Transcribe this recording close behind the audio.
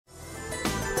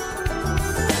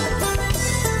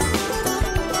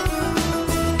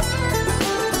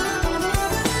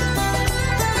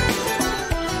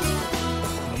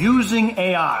using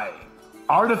AI,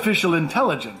 artificial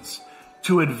intelligence,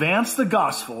 to advance the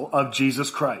gospel of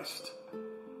Jesus Christ.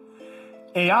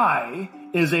 AI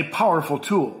is a powerful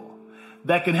tool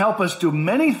that can help us do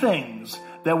many things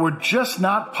that were just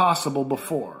not possible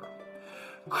before.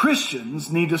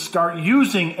 Christians need to start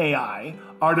using AI,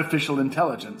 artificial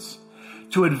intelligence,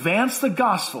 to advance the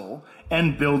gospel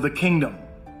and build the kingdom.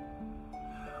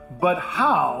 But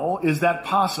how is that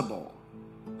possible?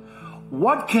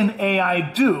 What can AI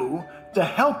do to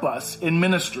help us in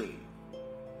ministry?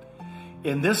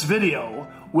 In this video,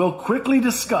 we'll quickly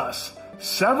discuss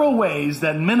several ways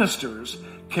that ministers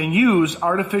can use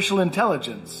artificial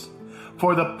intelligence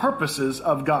for the purposes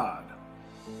of God.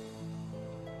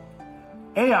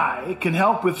 AI can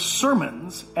help with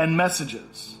sermons and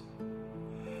messages.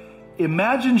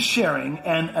 Imagine sharing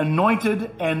an anointed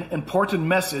and important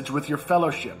message with your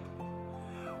fellowship,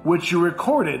 which you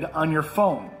recorded on your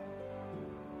phone.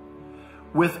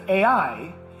 With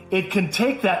AI, it can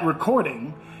take that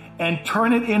recording and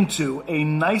turn it into a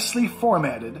nicely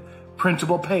formatted,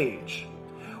 printable page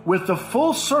with the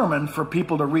full sermon for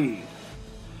people to read,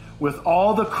 with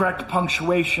all the correct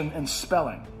punctuation and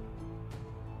spelling.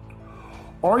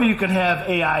 Or you can have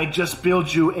AI just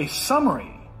build you a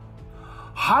summary,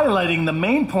 highlighting the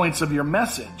main points of your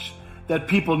message that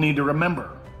people need to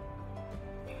remember.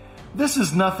 This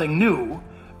is nothing new.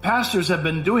 Pastors have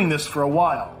been doing this for a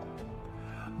while,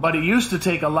 but it used to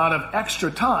take a lot of extra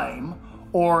time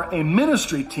or a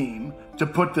ministry team to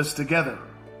put this together.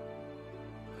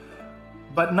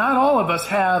 But not all of us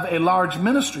have a large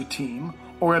ministry team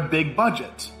or a big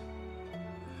budget.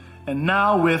 And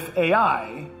now with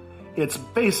AI, it's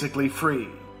basically free.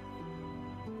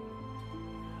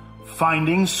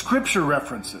 Finding scripture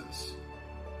references.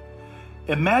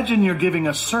 Imagine you're giving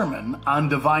a sermon on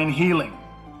divine healing,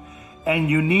 and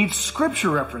you need scripture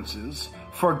references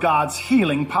for God's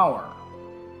healing power.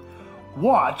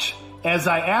 Watch as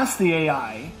I ask the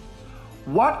AI,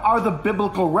 what are the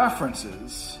biblical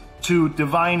references to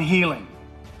divine healing?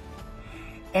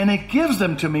 And it gives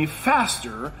them to me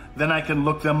faster than I can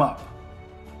look them up.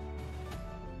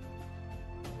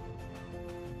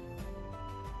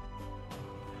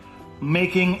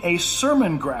 Making a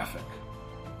sermon graphic.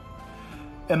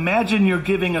 Imagine you're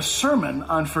giving a sermon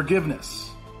on forgiveness,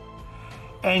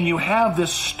 and you have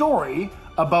this story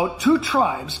about two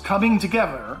tribes coming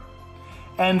together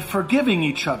and forgiving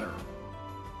each other.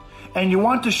 And you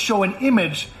want to show an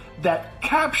image that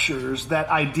captures that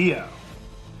idea.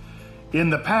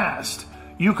 In the past,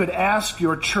 you could ask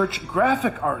your church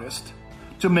graphic artist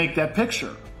to make that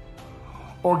picture,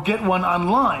 or get one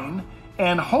online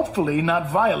and hopefully not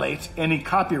violate any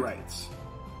copyrights.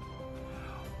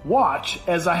 Watch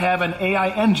as I have an AI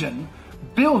engine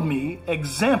build me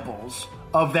examples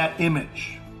of that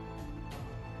image.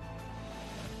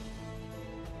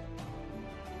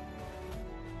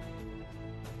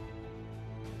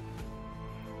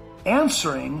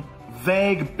 Answering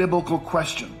vague biblical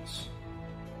questions.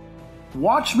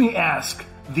 Watch me ask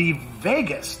the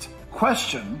vaguest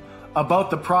question about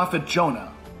the prophet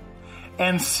Jonah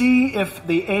and see if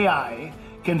the AI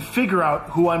can figure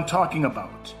out who I'm talking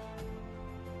about.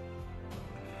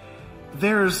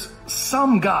 There's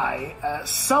some guy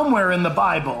somewhere in the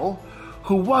Bible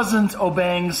who wasn't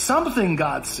obeying something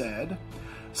God said,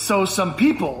 so some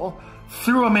people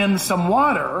threw him in some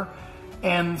water,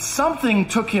 and something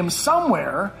took him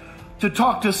somewhere to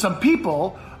talk to some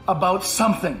people about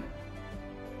something.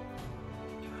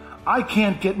 I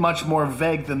can't get much more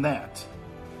vague than that.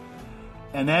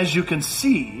 And as you can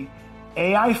see,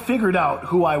 AI figured out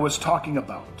who I was talking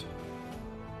about.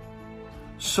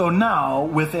 So now,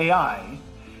 with AI,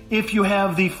 if you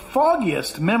have the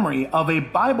foggiest memory of a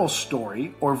Bible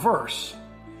story or verse,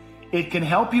 it can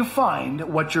help you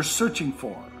find what you're searching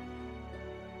for.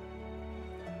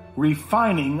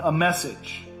 Refining a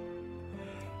message.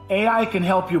 AI can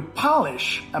help you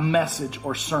polish a message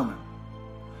or sermon.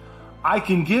 I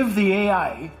can give the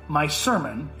AI my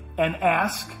sermon and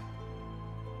ask,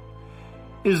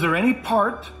 is there any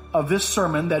part of this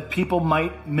sermon that people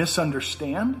might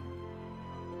misunderstand?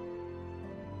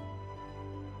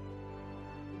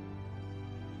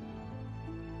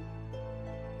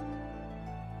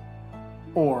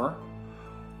 Or,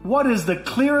 what is the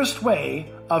clearest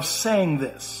way of saying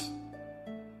this?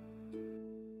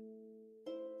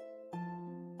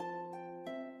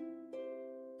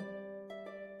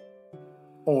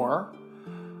 Or,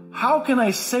 how can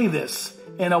I say this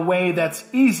in a way that's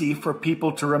easy for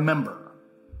people to remember?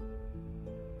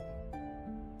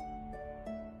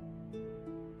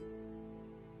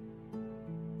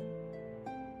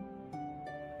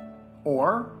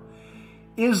 Or,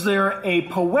 Is there a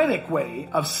poetic way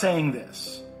of saying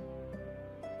this?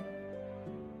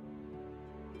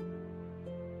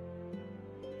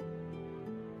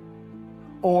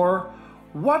 Or,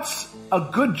 what's a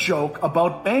good joke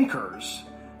about bankers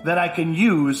that I can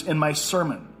use in my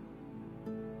sermon?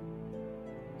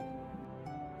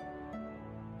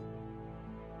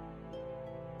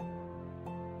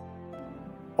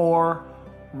 Or,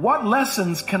 what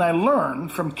lessons can I learn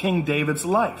from King David's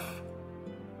life?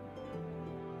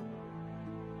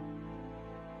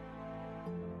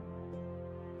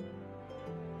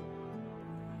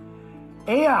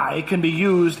 AI can be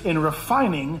used in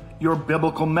refining your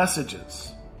biblical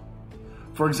messages.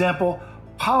 For example,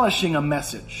 polishing a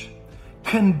message,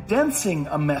 condensing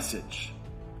a message,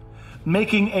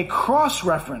 making a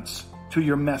cross-reference to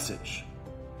your message,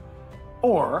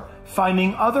 or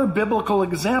finding other biblical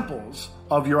examples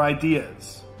of your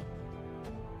ideas.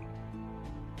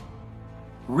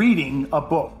 Reading a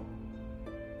book.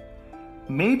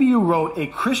 Maybe you wrote a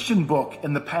Christian book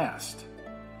in the past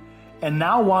and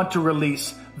now want to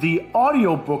release the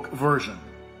audiobook version.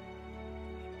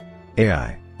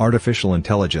 AI, artificial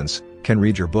intelligence, can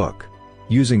read your book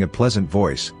using a pleasant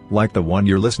voice, like the one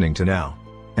you're listening to now,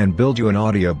 and build you an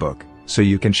audiobook so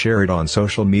you can share it on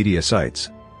social media sites.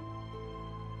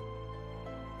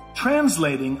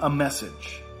 Translating a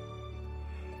message.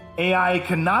 AI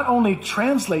can not only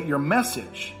translate your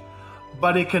message,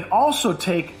 but it can also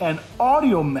take an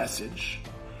audio message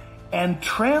and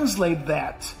translate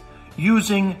that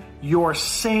using your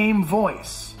same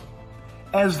voice,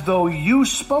 as though you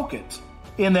spoke it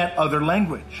in that other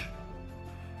language.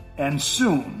 And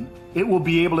soon, it will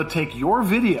be able to take your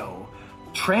video,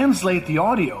 translate the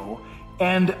audio,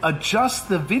 and adjust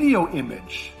the video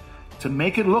image to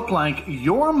make it look like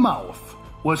your mouth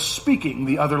was speaking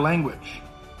the other language.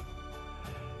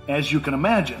 As you can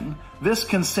imagine, this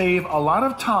can save a lot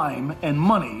of time and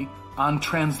money on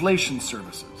translation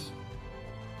services.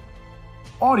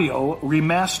 Audio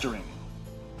remastering.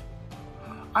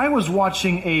 I was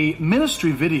watching a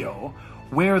ministry video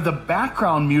where the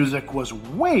background music was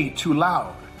way too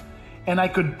loud and I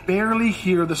could barely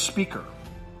hear the speaker.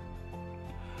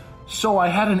 So I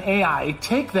had an AI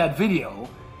take that video,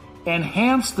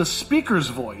 enhance the speaker's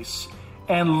voice,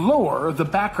 and lower the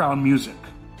background music,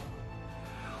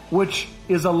 which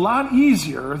is a lot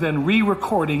easier than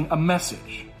re-recording a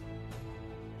message.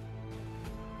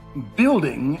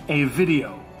 Building a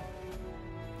video.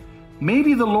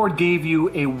 Maybe the Lord gave you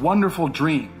a wonderful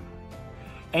dream,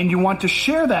 and you want to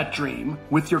share that dream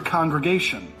with your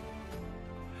congregation.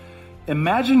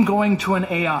 Imagine going to an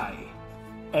AI,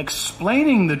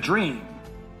 explaining the dream,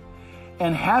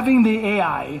 and having the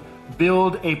AI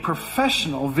build a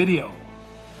professional video,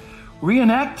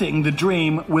 reenacting the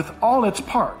dream with all its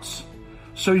parts,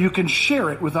 so you can share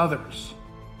it with others.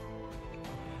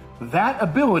 That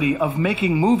ability of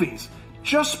making movies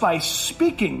just by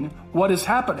speaking what is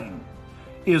happening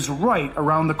is right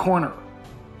around the corner.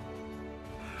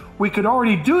 We could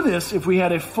already do this if we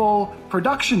had a full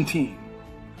production team,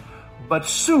 but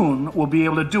soon we'll be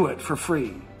able to do it for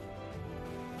free.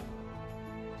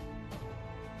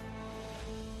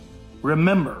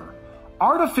 Remember,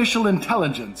 artificial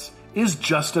intelligence is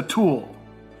just a tool.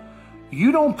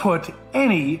 You don't put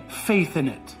any faith in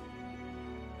it.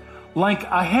 Like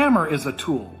a hammer is a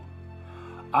tool.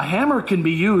 A hammer can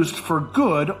be used for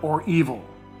good or evil.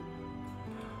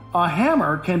 A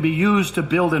hammer can be used to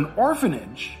build an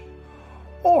orphanage,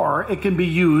 or it can be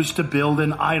used to build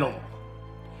an idol.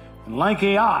 And like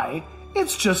AI,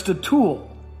 it's just a tool.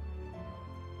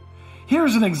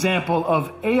 Here's an example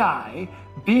of AI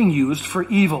being used for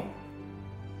evil.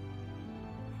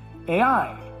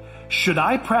 AI, should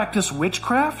I practice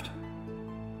witchcraft?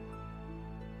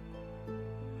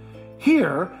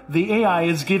 Here, the AI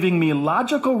is giving me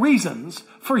logical reasons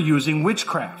for using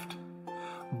witchcraft,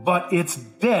 but it's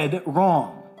dead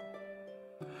wrong.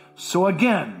 So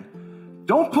again,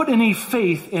 don't put any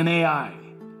faith in AI.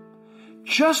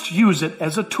 Just use it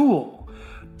as a tool,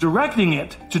 directing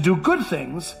it to do good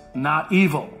things, not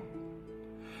evil.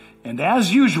 And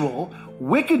as usual,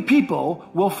 wicked people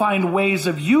will find ways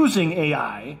of using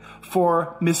AI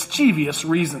for mischievous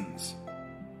reasons.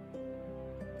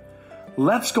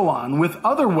 Let's go on with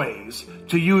other ways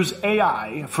to use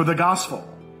AI for the gospel.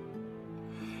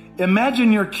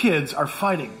 Imagine your kids are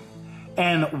fighting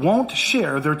and won't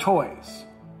share their toys.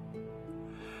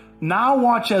 Now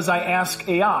watch as I ask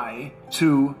AI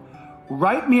to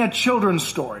write me a children's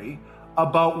story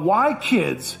about why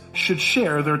kids should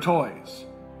share their toys.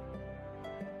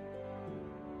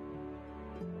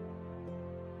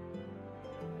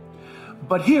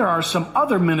 But here are some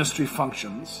other ministry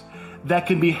functions that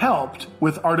can be helped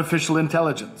with artificial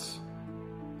intelligence.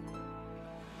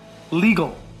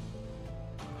 Legal.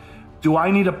 Do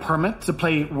I need a permit to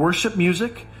play worship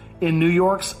music in New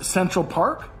York's Central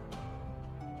Park?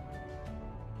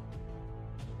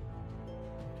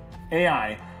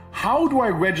 AI. How do I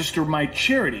register my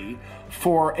charity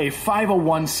for a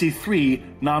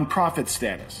 501c3 nonprofit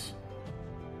status?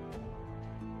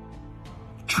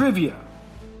 Trivia.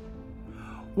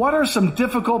 What are some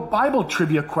difficult Bible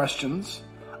trivia questions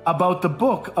about the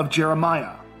book of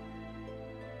Jeremiah?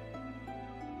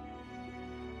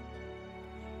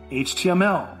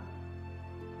 HTML.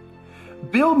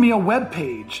 Build me a web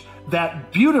page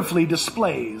that beautifully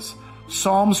displays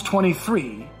Psalms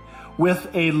 23 with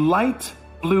a light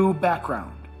blue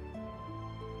background.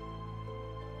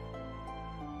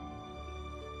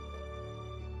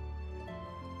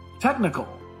 Technical.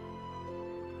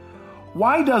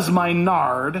 Why does my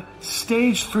Nard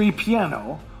Stage 3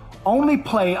 piano only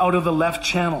play out of the left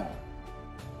channel?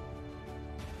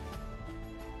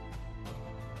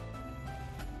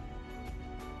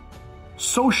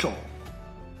 Social.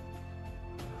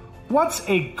 What's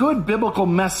a good biblical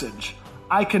message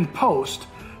I can post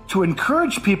to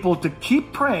encourage people to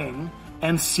keep praying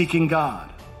and seeking God?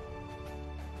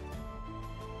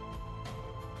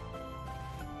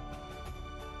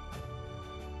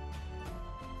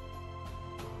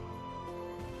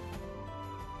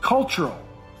 Cultural.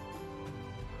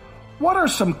 What are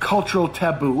some cultural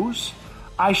taboos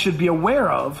I should be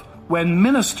aware of when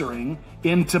ministering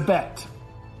in Tibet?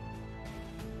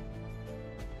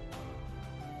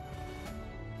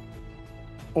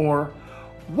 Or,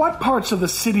 what parts of the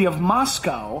city of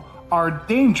Moscow are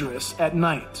dangerous at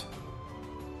night?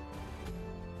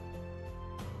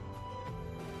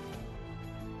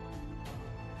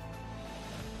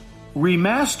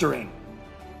 Remastering.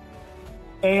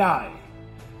 AI.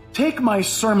 Take my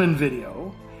sermon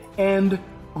video and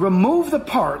remove the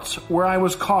parts where I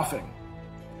was coughing.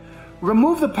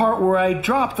 Remove the part where I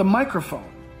dropped the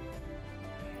microphone.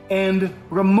 And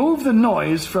remove the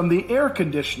noise from the air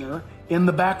conditioner in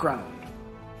the background.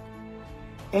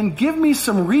 And give me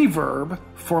some reverb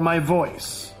for my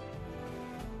voice.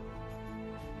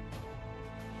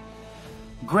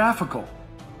 Graphical.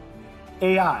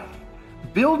 AI.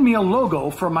 Build me a logo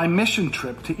for my mission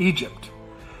trip to Egypt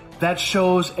that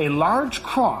shows a large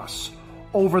cross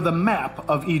over the map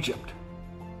of Egypt.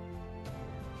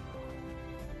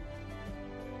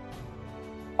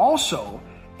 Also,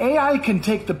 AI can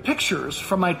take the pictures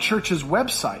from my church's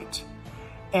website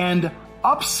and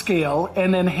upscale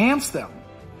and enhance them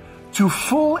to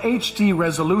full HD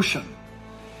resolution,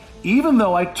 even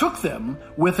though I took them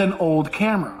with an old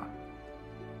camera.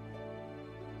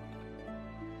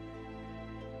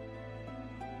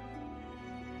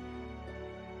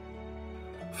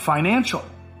 Financial.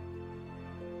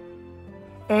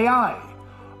 AI.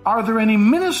 Are there any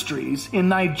ministries in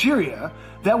Nigeria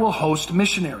that will host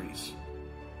missionaries?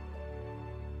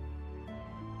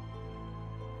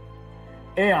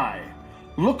 AI.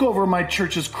 Look over my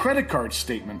church's credit card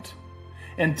statement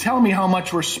and tell me how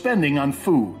much we're spending on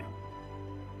food.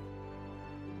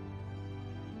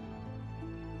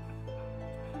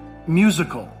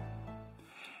 Musical.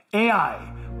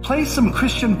 AI. Play some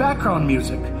Christian background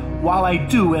music while I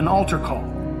do an altar call.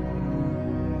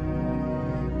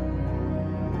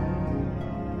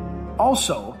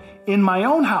 Also, in my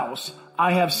own house,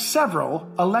 I have several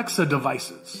Alexa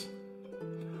devices.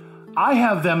 I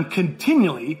have them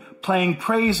continually playing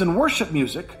praise and worship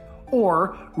music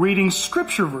or reading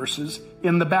scripture verses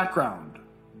in the background.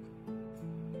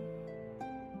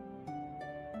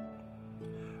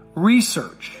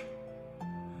 Research.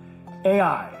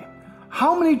 AI.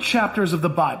 How many chapters of the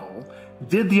Bible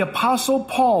did the Apostle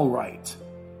Paul write?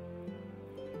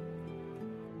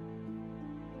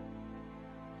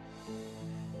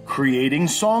 Creating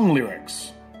song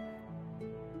lyrics.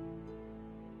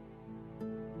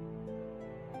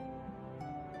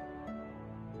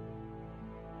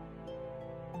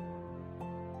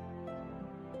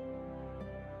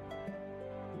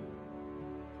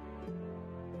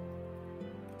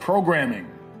 Programming.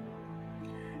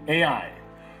 AI.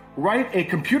 Write a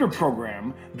computer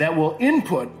program that will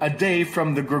input a day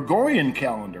from the Gregorian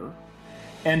calendar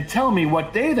and tell me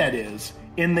what day that is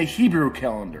in the Hebrew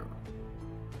calendar.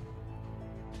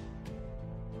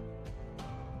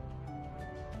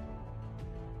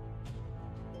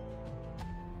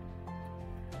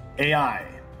 AI.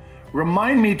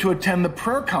 Remind me to attend the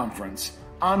prayer conference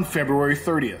on February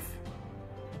 30th.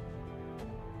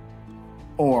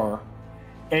 Or,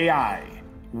 AI.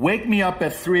 Wake me up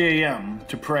at 3 a.m.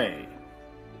 to pray.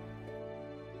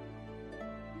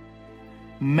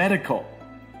 Medical.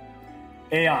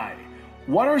 AI,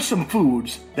 what are some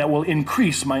foods that will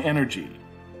increase my energy?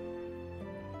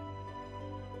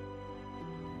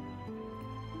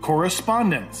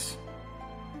 Correspondence.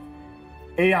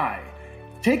 AI,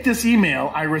 take this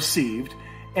email I received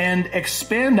and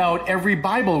expand out every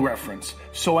Bible reference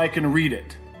so I can read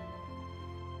it.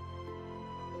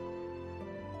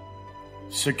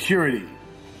 Security.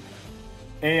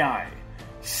 AI,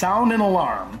 sound an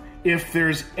alarm if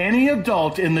there's any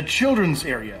adult in the children's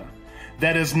area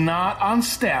that is not on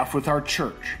staff with our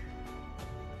church.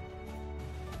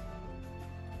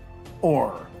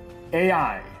 Or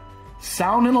AI,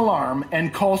 sound an alarm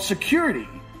and call security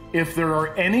if there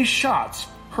are any shots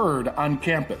heard on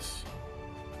campus.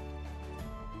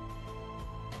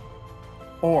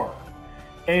 Or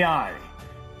AI,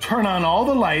 turn on all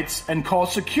the lights and call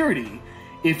security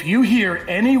if you hear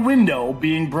any window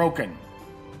being broken.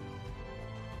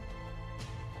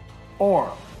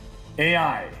 Or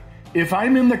AI, if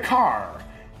I'm in the car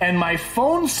and my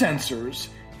phone sensors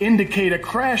indicate a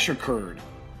crash occurred,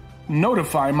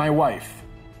 notify my wife.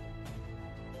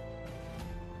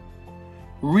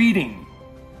 Reading.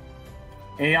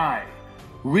 AI,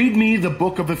 read me the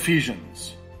book of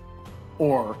Ephesians.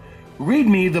 Or read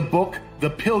me the book The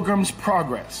Pilgrim's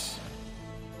Progress.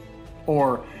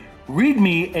 Or read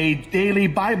me a daily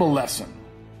Bible lesson.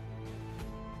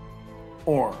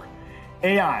 Or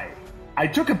AI, I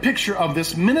took a picture of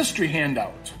this ministry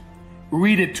handout.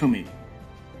 Read it to me.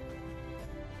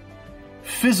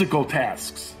 Physical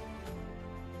tasks.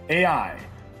 AI,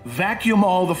 vacuum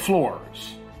all the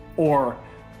floors. Or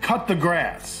cut the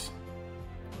grass.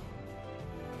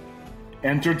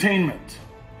 Entertainment.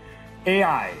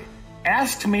 AI,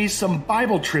 ask me some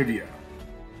Bible trivia.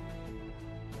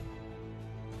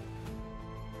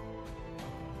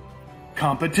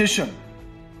 Competition.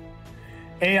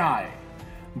 AI,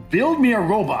 build me a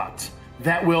robot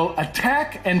that will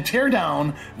attack and tear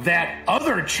down that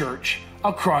other church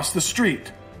across the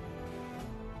street.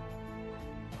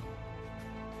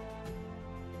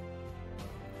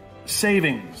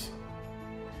 Savings.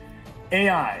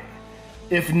 AI,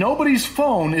 if nobody's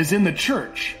phone is in the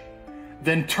church,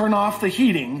 then turn off the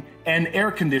heating and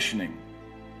air conditioning.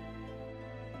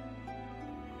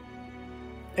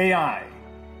 AI,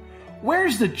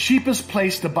 where's the cheapest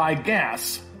place to buy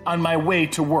gas on my way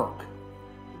to work?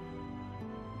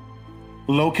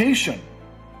 Location.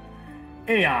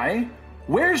 AI,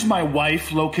 where's my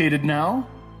wife located now?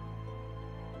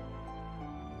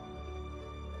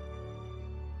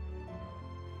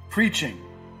 Preaching.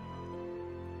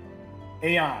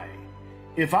 AI,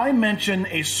 if I mention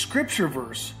a scripture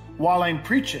verse while I'm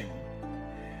preaching,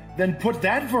 then put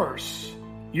that verse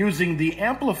using the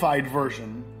amplified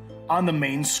version on the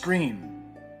main screen.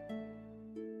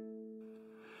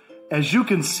 As you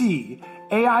can see,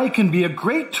 AI can be a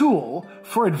great tool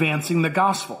for advancing the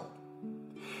gospel.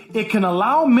 It can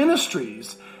allow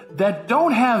ministries that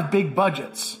don't have big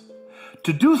budgets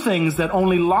to do things that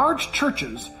only large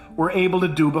churches were able to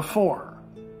do before.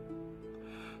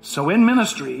 So in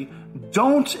ministry,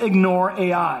 don't ignore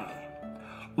AI.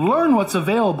 Learn what's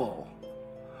available.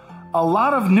 A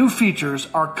lot of new features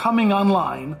are coming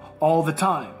online all the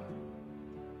time.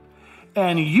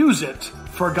 And use it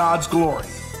for God's glory.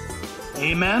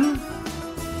 Amen.